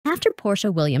After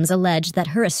Porsha Williams alleged that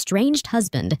her estranged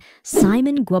husband,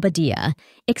 Simon Guobadia,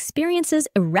 experiences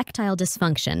erectile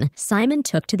dysfunction, Simon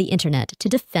took to the internet to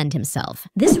defend himself.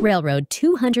 This Railroad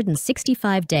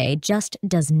 265-day just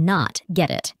does not get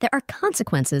it. There are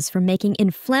consequences for making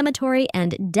inflammatory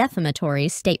and defamatory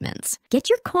statements. Get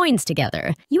your coins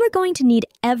together. You are going to need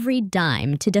every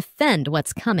dime to defend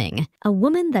what's coming. A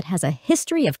woman that has a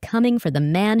history of coming for the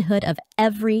manhood of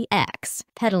every ex,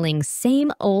 peddling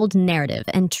same old narrative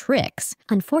and tricks.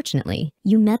 Unfortunately,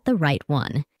 you met the right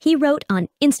one. He wrote on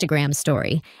Instagram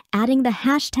story, adding the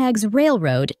hashtags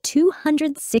Railroad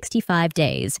 265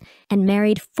 days and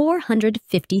married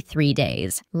 453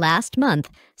 days. Last month,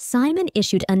 Simon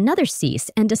issued another cease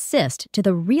and desist to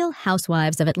the Real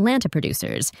Housewives of Atlanta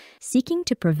producers, seeking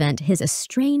to prevent his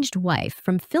estranged wife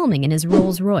from filming in his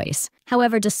Rolls-Royce.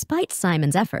 However, despite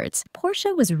Simon's efforts,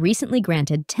 Porsha was recently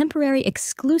granted temporary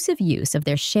exclusive use of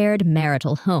their shared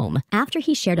marital home after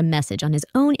he shared a message on his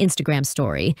own Instagram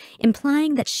story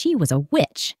implying that she was a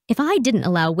witch. "If I didn't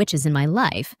allow witches in my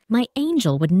life, my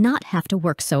angel would not have to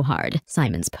work so hard,"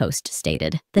 Simon's post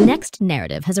stated. The next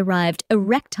narrative has arrived: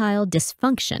 erectile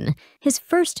dysfunction. His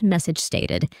first message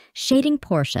stated, shading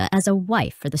Porsha as a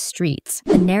wife for the streets.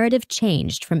 The narrative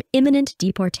changed from imminent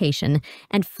deportation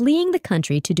and fleeing the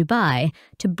country to Dubai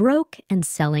to broke and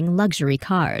selling luxury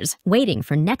cars. Waiting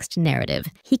for next narrative,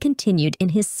 he continued in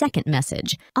his second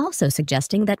message, also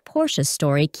suggesting that Porsha's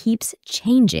story keeps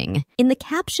changing. In the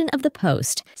caption of the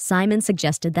post, Simon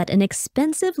suggested that an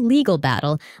expensive legal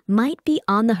battle might be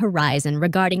on the horizon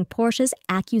regarding Porsha's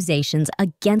accusations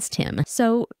against him.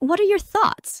 So, what are your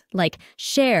thoughts? Like,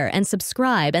 share and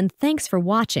subscribe, and thanks for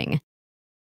watching.